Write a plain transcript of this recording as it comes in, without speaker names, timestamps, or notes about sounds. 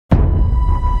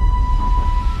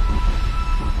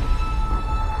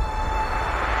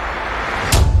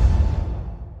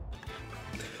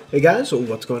Hey guys,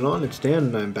 what's going on? It's Dan,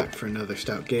 and I'm back for another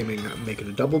Stout Gaming Make It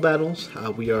a Double Battles.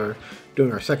 We are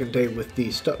doing our second day with the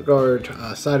Stuttgart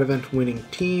side event winning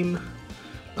team.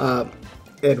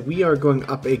 And we are going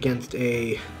up against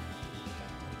a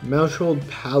Maushold,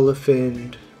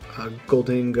 Palafin,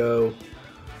 Gholdengo,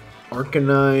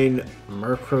 Arcanine,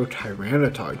 Murkrow,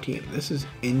 Tyranitar team. This is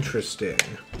interesting.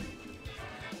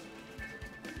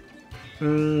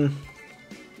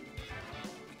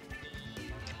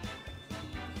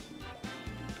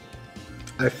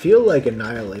 I feel like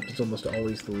Annihilate is almost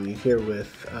always the lead here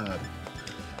with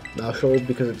Maushold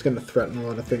because it's going to threaten a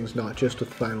lot of things, not just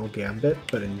with Final Gambit,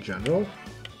 but in general.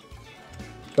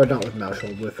 Or not with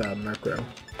Maushold, with Murkrow.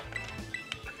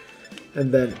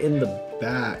 And then in the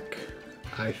back,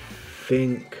 I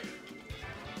think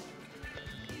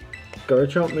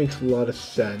Garchomp makes a lot of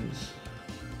sense.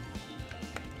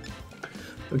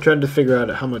 I'm trying to figure out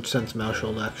how much sense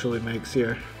Maushold actually makes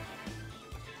here.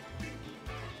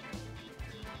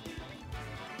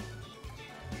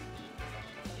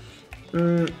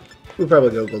 We'll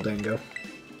probably go Gholdengo.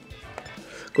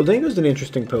 Gholdengo's an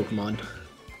interesting Pokemon.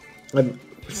 I'm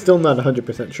still not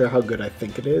 100% sure how good I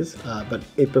think it is, but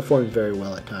it performs very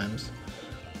well at times.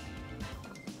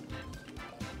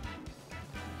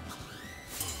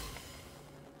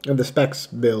 And the Specs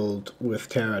build with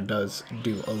Terra does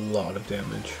do a lot of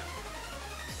damage.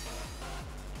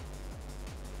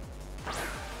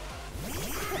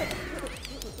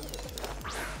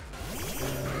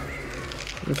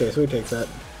 Okay, so he takes that.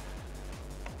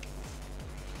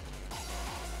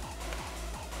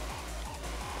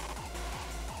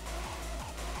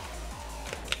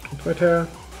 My Terra,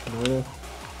 normal.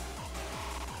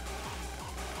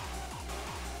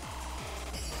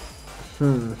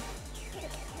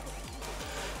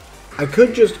 I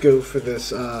could just go for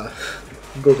this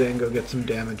Gholdengo, get some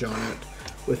damage on it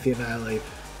with the Annihilate.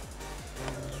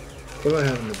 What do I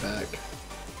have in the back?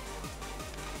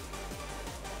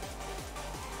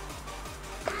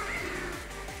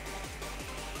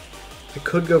 I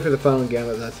could go for the Final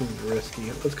Gambit, that seems risky.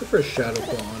 Let's go for a Shadow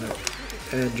Claw on it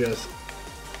and just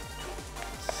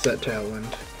set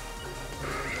Tailwind.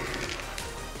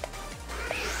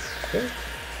 Okay.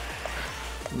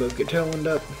 Let's get Tailwind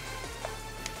up.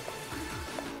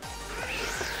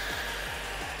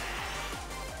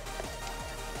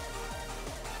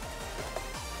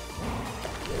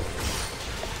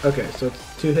 Okay, so it's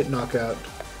 2-hit knockout.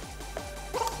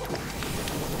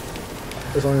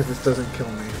 As long as this doesn't kill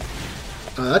me.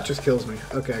 That just kills me.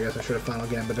 Okay, I guess I should have Final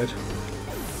Gambited.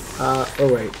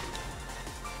 Oh wait.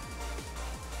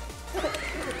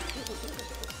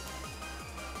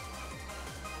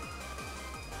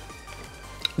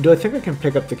 Do I think I can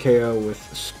pick up the KO with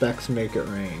Specs Make It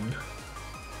Rain?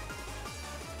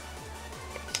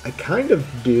 I kind of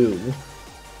do.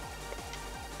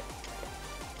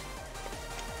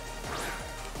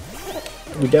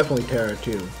 We definitely Terra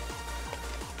too.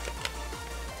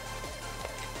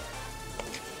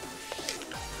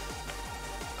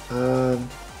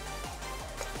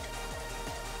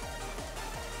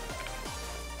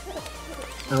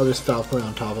 I'll just Foul Play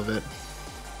on top of it.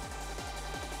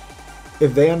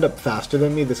 If they end up faster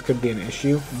than me, this could be an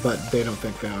issue, but they don't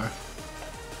think they are.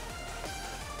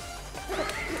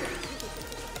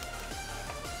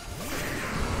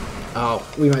 Oh,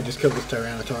 we might just kill this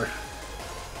Tyranitar.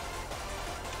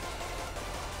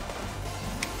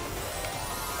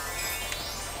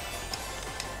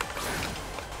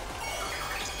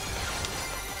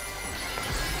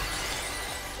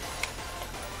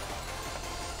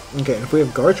 Okay, and if we have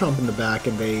Garchomp in the back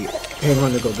and they hang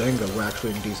on to Gholdengo, we're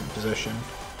actually in a decent position.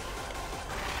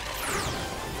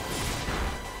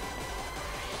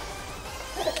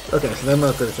 Okay, so their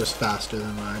Murkrow is just faster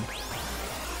than mine.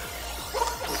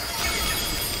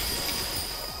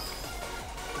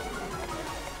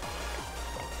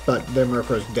 But their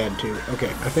Murkrow is dead too. Okay,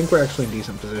 I think we're actually in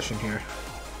decent position here.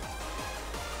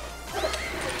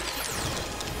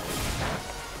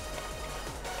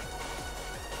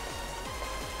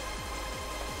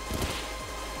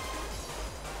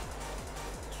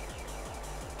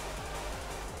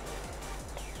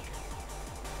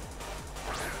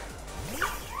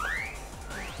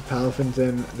 Palafin's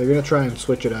in. They're going to try and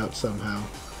switch it out somehow.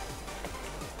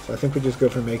 So I think we just go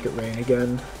for Make It Rain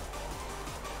again.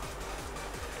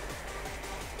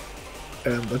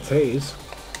 And let's Haze.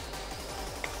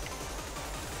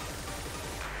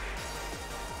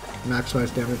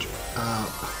 Maximize damage.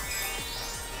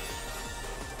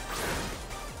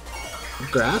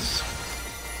 Grass?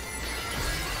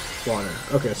 Water.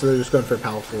 Okay, so they're just going for a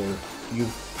powerful you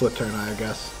flip turn, I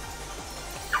guess.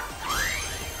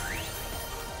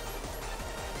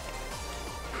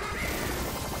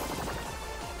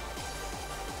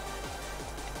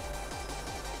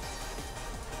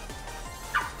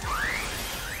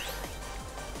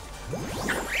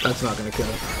 That's not gonna kill.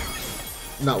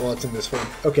 Not while it's in this form.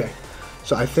 Okay,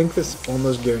 so I think this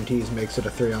almost guarantees makes it a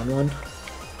 3-on-1.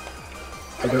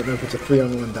 I don't know if it's a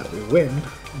 3-on-1 that we win,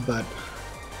 but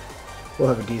we'll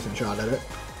have a decent shot at it.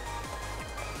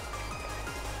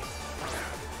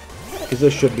 Because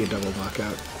this should be a double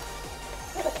knockout.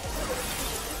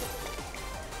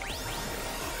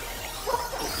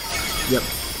 Yep.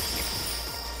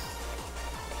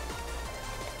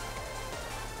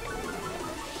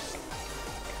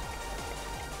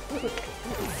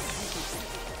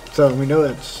 So we know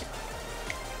that's...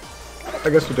 I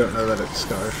guess we don't know that it's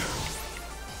Scarf.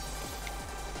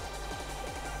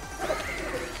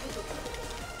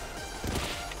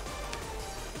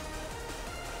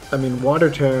 I mean, Water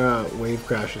Terra Wave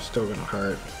Crash is still gonna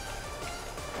hurt.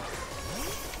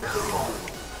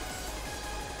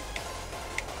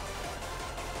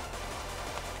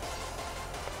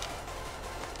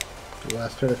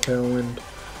 Last turn of Tailwind.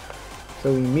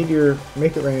 So we Meteor,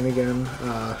 make it rain again.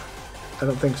 I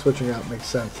don't think switching out makes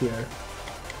sense here.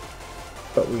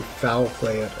 But we Foul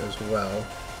Play it as well.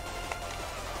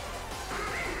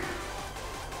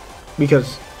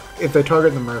 Because if they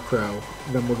target the Murkrow,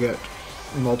 then we'll get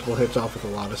multiple hits off with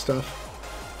a lot of stuff.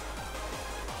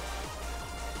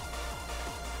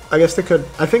 I guess they could...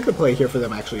 I think the play here for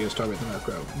them actually is target the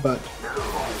Murkrow, but...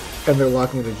 And they're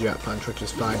locking the Jet Punch, which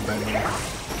is fine by me.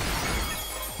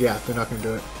 Yeah, they're not going to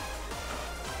do it.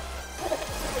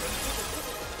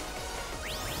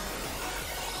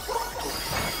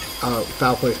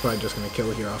 Foul Play is probably just going to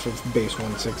kill here off of base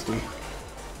 160.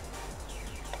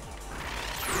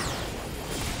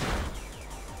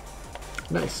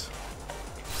 Nice.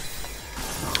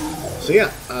 So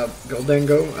yeah,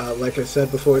 Gholdengo, like I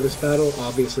said before this battle,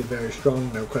 obviously very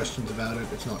strong, no questions about it.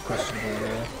 It's not questionable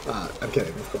at all. I'm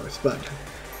kidding, of course, but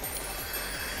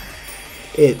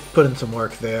it put in some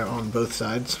work there on both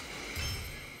sides.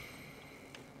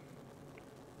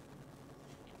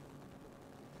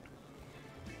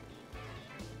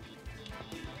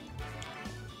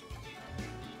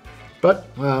 But,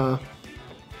 yeah,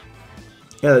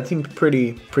 that seemed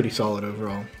pretty solid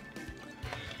overall.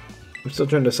 I'm still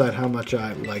trying to decide how much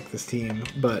I like this team,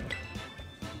 but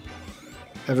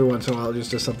every once in a while it just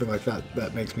does something like that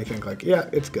that makes me think like, yeah,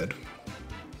 it's good.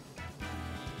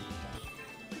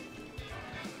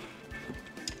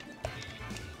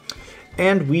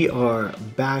 And we are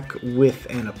back with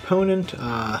an opponent.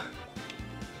 I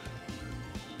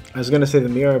was going to say the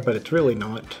mirror, but it's really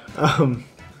not.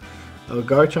 Oh,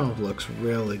 Garchomp looks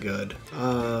really good.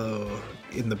 Oh,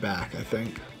 in the back, I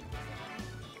think.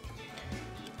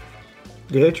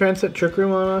 Did they try and set Trick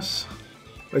Room on us?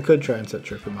 They could try and set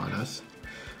Trick Room on us.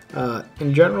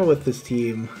 In general with this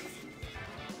team,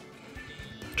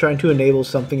 trying to enable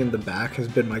something in the back has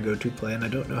been my go-to plan. I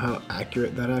don't know how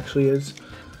accurate that actually is.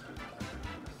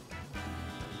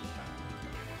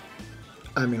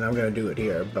 I mean, I'm going to do it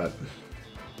here, but...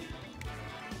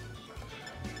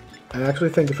 I actually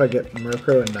think if I get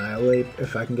Murkrow Annihilate,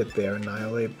 if I can get their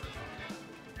Annihilate...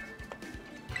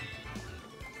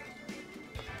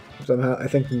 Somehow, I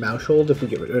think Maushold, if we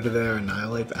get rid of their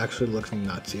Annihilate, actually looks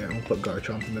nuts here. We'll put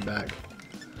Garchomp in the back.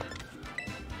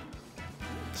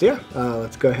 So yeah,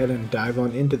 let's go ahead and dive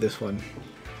on into this one.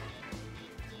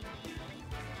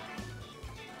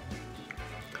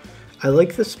 I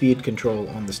like the speed control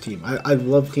on this team. I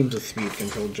love teams with speed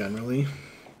control generally,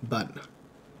 but...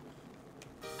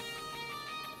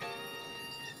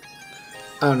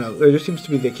 I don't know, there just seems to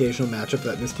be the occasional matchup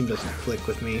that this team doesn't click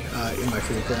with me in my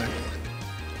free play.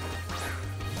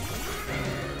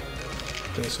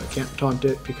 Okay, so I can't taunt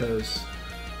it because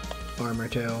Armor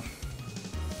Tail.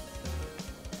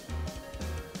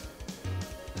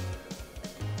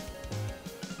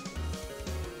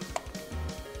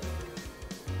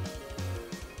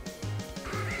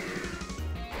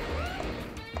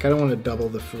 I kind of want to double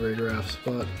the Farigiraf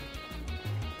spot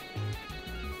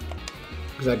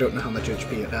because I don't know how much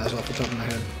HP it has off the top of my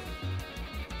head.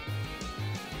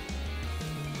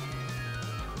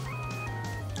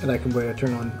 And I can wait a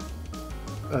turn on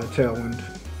Tailwind.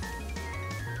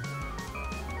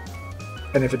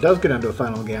 And if it does get into a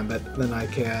final Gambit, then I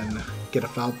can get a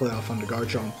Foul Play off onto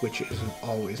Garchomp, which is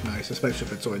always nice, especially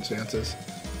if it Sword Stances.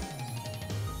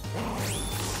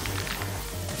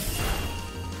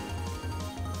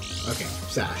 Okay,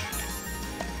 Sash.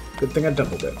 Good thing I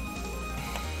doubled it.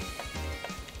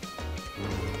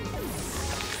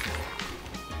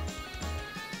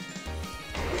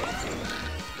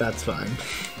 That's fine.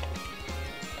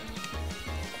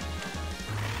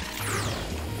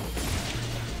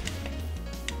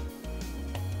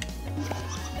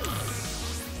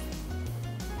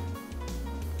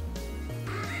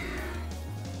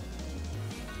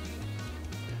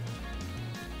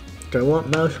 Do I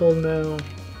want Maushold now?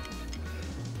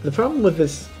 The problem with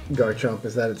this Garchomp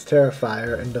is that it's Terra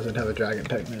Fire and doesn't have a Dragon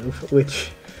type move,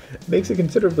 which makes it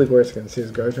considerably worse against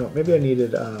his Garchomp. Maybe I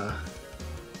needed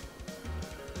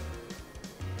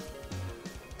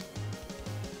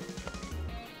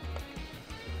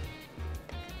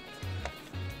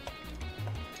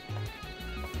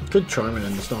could Charm it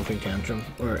into Stomping Tantrum,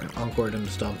 or Encore it into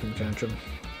Stomping Tantrum.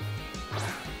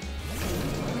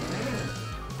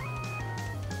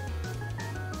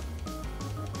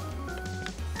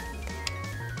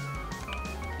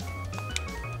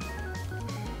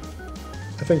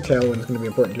 I think Tailwind's going to be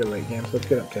important to your late game, so let's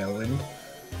get up Tailwind.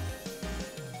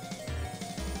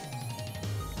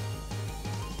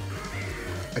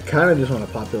 I kind of just want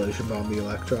to Population Bomb the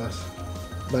Electros,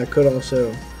 but I could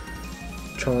also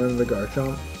Charm the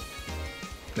Garchomp.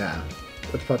 Nah,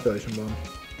 let's Population Bomb,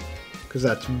 because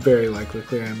that's very likely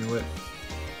Clear Amulet.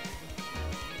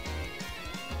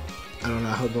 I don't know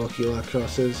how bulky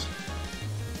Electros is.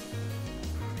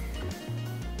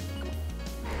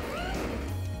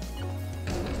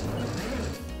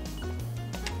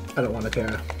 I don't want to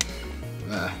Terra.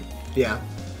 Yeah.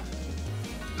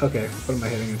 Okay, what am I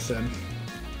hitting instead?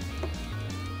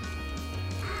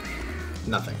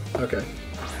 Nothing. Okay.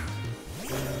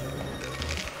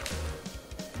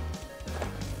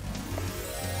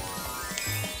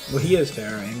 Well, he is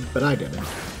Terraing, but I didn't.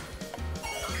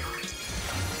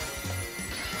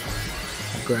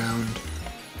 Ground.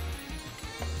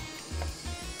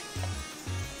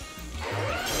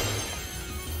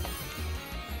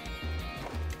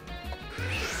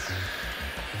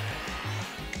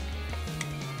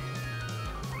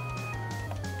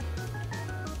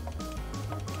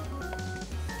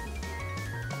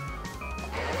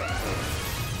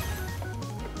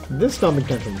 This Stomping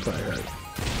Tantrum will probably hurt.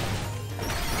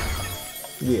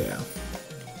 Yeah.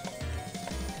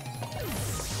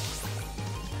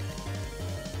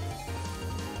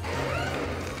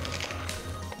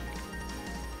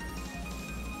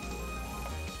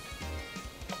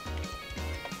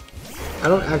 I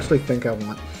don't actually think I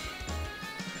want...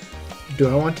 Do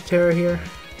I want to Terra here?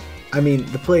 I mean,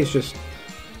 the play is just...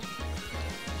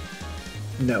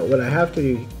 No, what I have to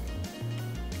do...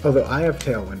 Although I have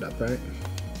Tailwind up, right?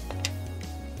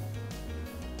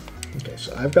 Okay,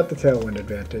 so I've got the Tailwind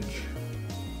advantage.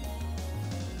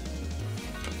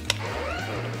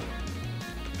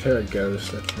 Terra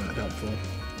Ghost, that's not helpful.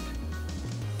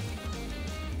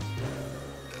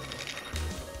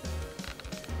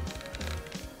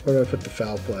 Where do I put the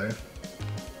foul play?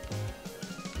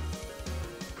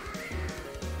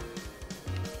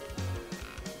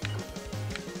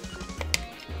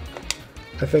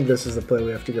 I think this is the play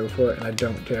we have to go for, and I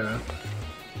don't Terra.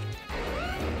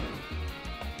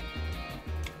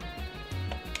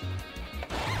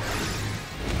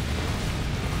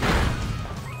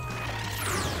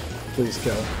 Please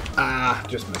kill. Ah,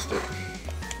 just missed it.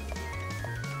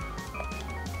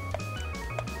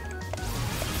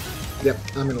 Yep,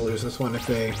 I'm gonna lose this one if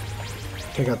they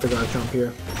take out the Garchomp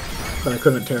here. But I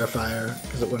couldn't Terra Fire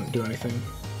because it wouldn't do anything.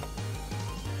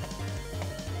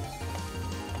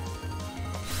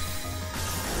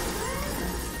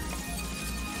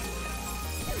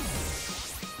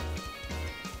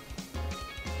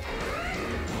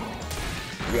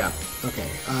 Yeah, okay.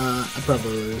 I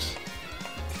probably lose.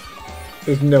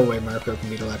 There's no way Marco can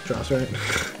beat Electros, right?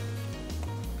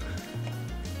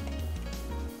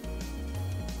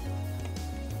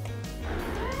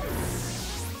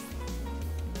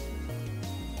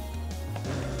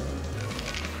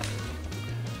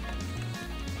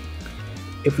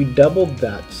 If we doubled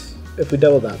that,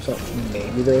 so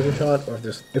maybe there was a shot, or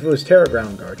if it was Terra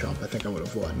Ground Garchomp, I think I would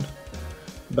have won.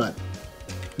 But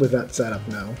with that setup,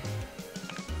 no.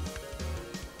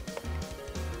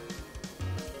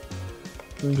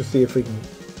 Let me just see if we can,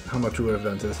 how much we would have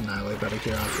done to this Annihilate out of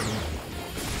curiosity.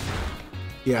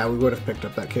 Yeah, we would have picked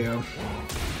up that KO.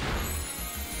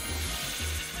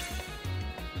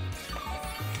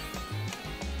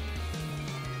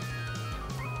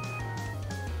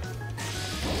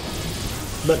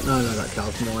 But no, I got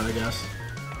Calcimore, I guess.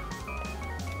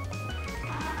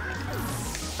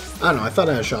 I don't know, I thought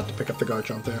I had a shot to pick up the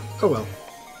Garchomp there. Oh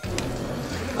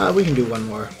well. We can do one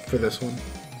more for this one.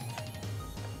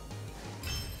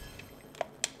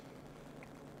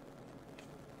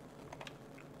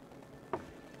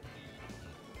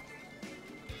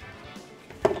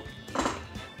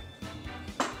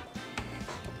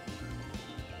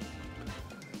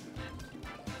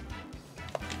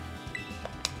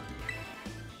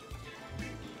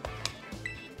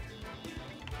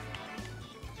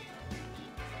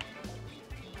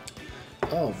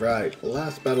 Alright,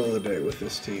 last battle of the day with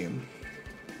this team.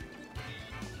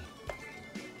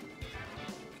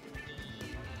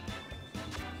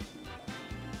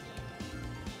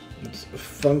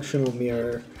 functional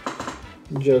mirror,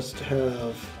 just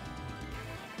have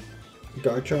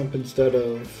Garchomp instead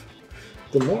of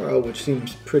Glimmora, which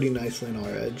seems pretty nicely on our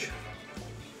edge.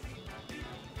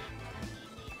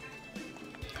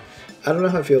 I don't know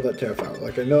how I feel about Terra Flower.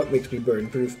 Like, I know it makes me burn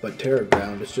proof, but Terra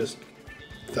Ground has just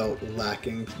felt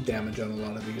lacking damage on a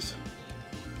lot of these.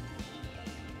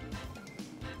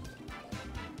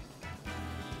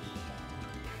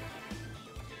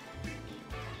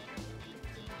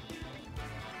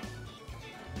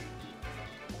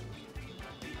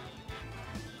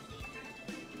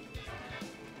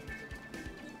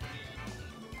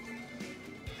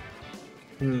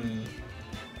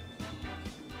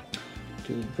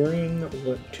 To bring,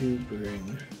 what to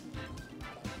bring?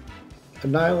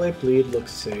 Annihilate Bleed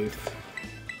looks safe.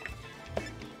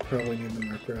 Probably need the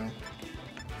Murkrow.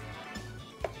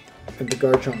 And the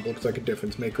Garchomp looks like a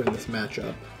difference maker in this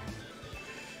matchup.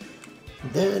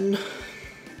 Then,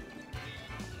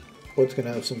 what's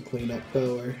gonna have some cleanup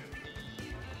power?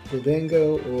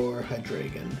 Gholdengo or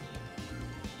Hydreigon?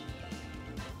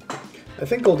 I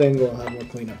think Gholdengo will have more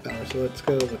cleanup power, so let's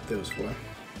go with those four.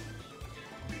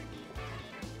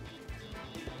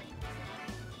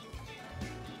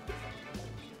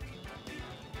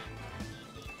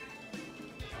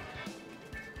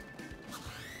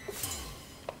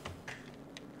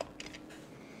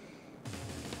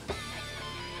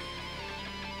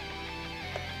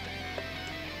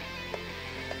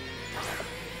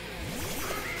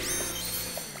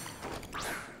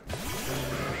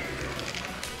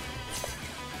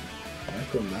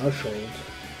 Mousehold.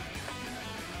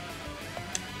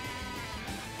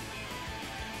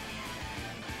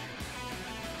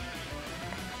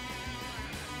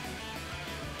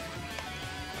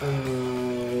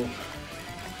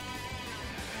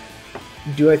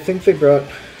 Do I think they brought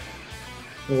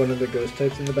one of the ghost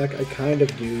types in the back? I kind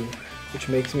of do, which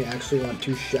makes me actually want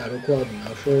to Shadow Claw the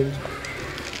Mousehold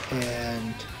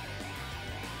and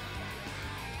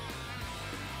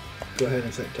go ahead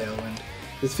and set Tailwind.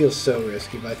 This feels so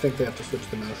risky, but I think they have to switch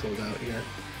the Mousehold out here.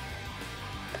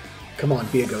 Come on,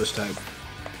 be a ghost type.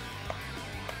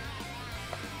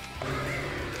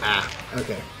 Ah,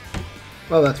 okay.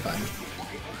 Well, that's fine.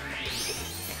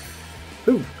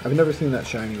 Ooh, I've never seen that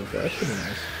shiny before. That's pretty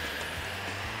nice.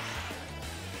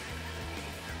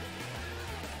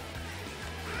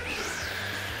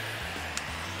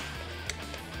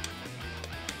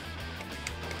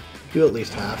 Do at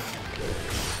least half.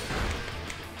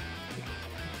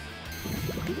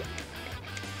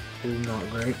 Not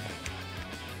great.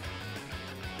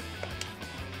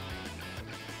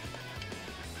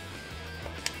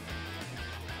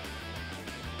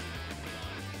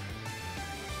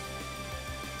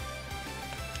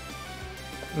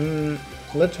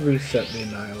 Let's reset the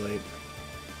Annihilate.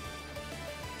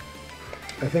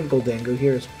 I think Gholdengo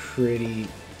here is a pretty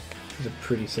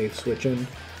safe switch in.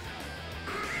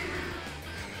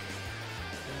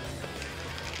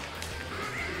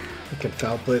 I can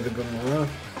foul play the Glimmora.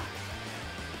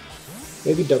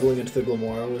 Maybe doubling into the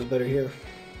Glimmora was better here.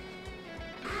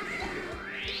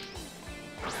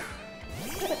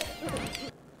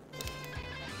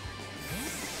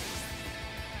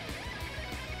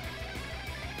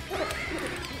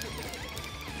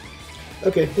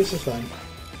 Okay, this is fine.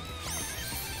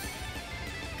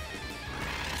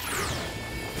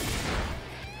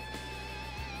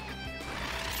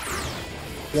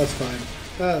 That's fine.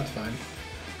 That's fine.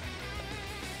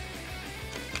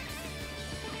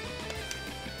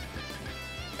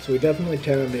 So we definitely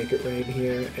Terra make it rain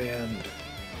here, and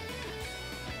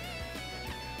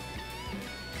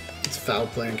it's foul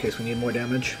play in case we need more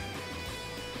damage.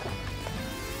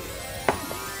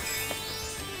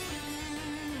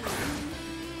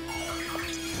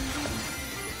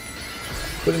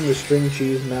 Putting the string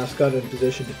cheese mascot in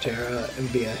position to Terra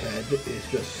and be ahead is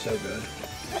just so good.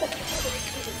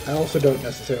 I also don't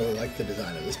necessarily like the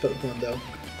design of this Pokemon though.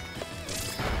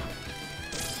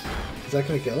 Is that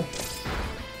gonna kill?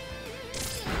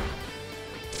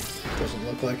 Doesn't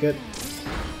look like it.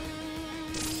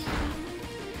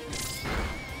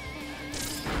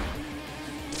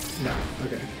 No,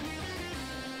 okay.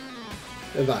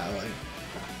 Violate.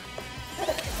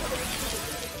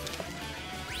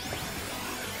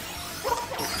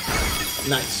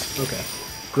 Nice, okay.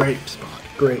 Great spot,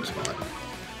 great spot.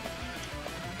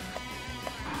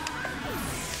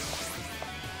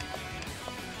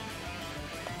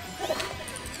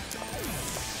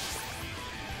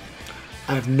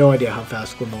 I have no idea how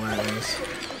fast Glimmora is.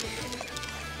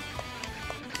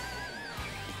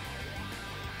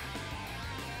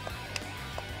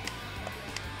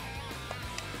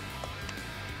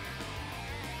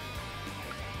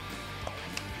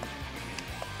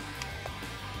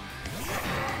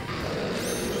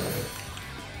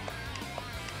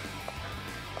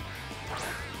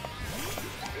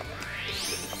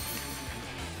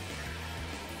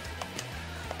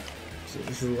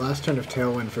 this is the last turn of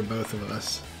Tailwind for both of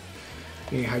us.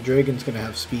 Meaning Hydreigon's gonna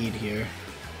have speed here.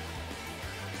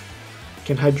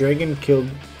 Can Hydreigon kill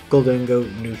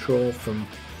Gholdengo neutral from...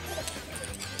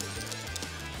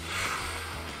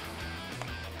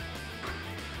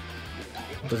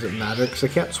 Does it matter? Because I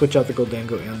can't switch out the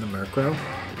Gholdengo and the Murkrow.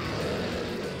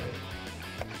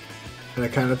 And I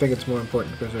kind of think it's more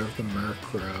important to preserve the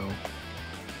Murkrow.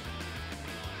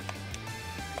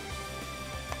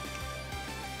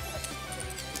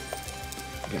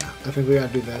 Yeah, I think we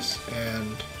gotta do this,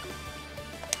 and...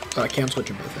 Oh, I can't switch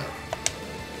them both out.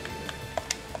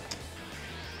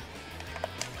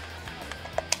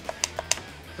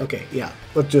 Okay, yeah,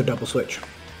 let's do a double switch.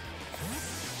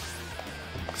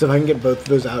 So if I can get both of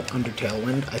those out under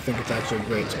Tailwind, I think it's actually a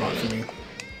great spot for me.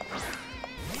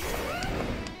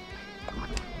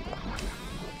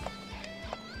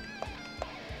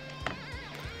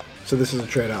 So this is a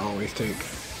trade I always take.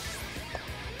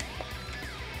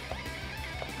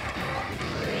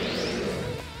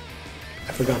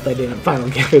 I forgot that I didn't final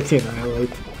give it to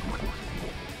Annihilate.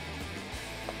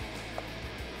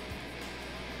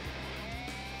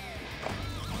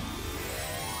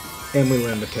 And we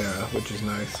land the Terra, which is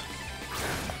nice.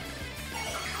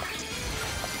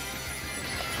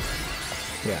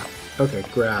 Yeah. Okay,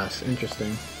 grass.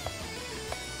 Interesting.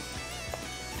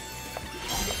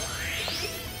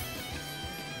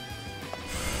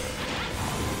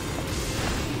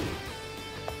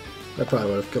 I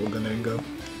probably would have killed Gholdengo.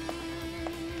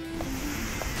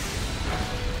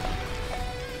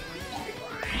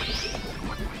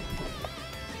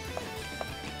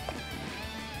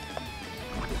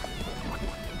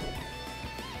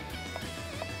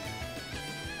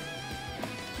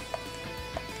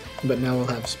 But now we'll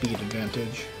have speed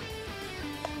advantage.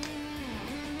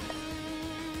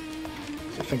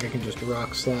 So I think I can just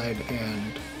Rock Slide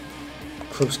and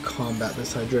close combat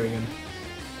this Hydreigon.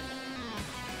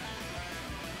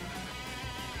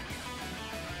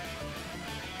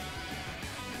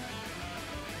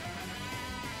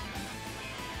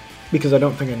 Because I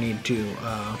don't think I need to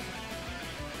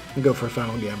go for a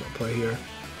final Gambit play here.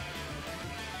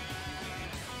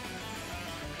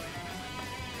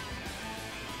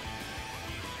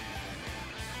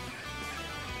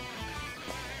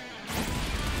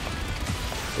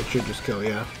 It should just kill,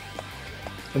 yeah.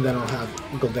 And then I'll have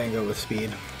Gholdengo with speed.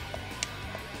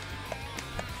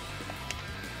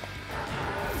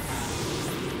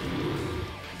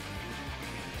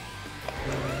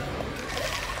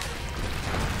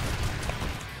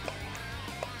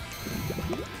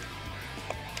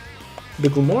 The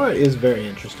Glimmora is very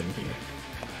interesting here.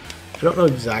 I don't know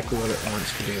exactly what it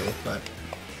wants to do, but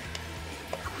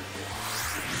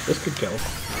this could kill.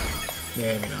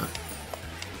 Yeah, maybe not.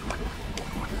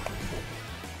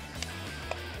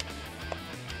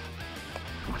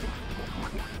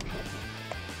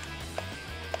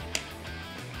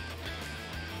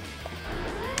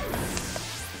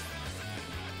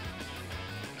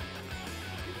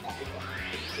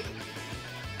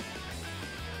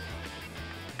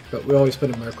 But we always put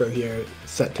a Murkrow here,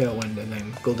 set Tailwind, and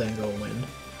then Gholdengo will win.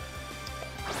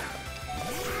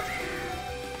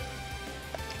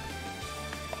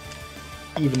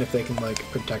 Even if they can, like,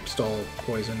 protect stall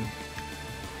poison.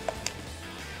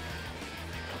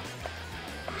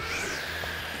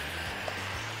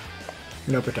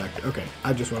 No protect. Okay,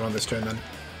 I just went on this turn then.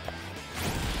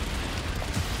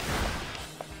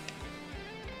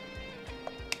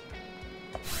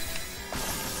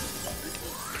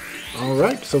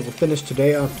 Alright, so we'll finish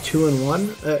today off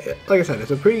 2-1. Like I said,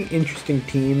 it's a pretty interesting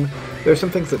team. There are some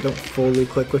things that don't fully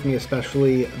click with me,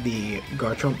 especially the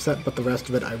Garchomp set, but the rest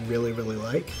of it I really, really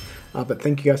like. But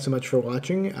thank you guys so much for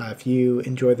watching. If you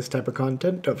enjoy this type of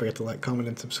content, don't forget to like, comment,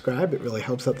 and subscribe. It really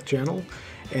helps out the channel.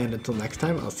 And until next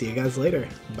time, I'll see you guys later.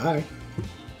 Bye!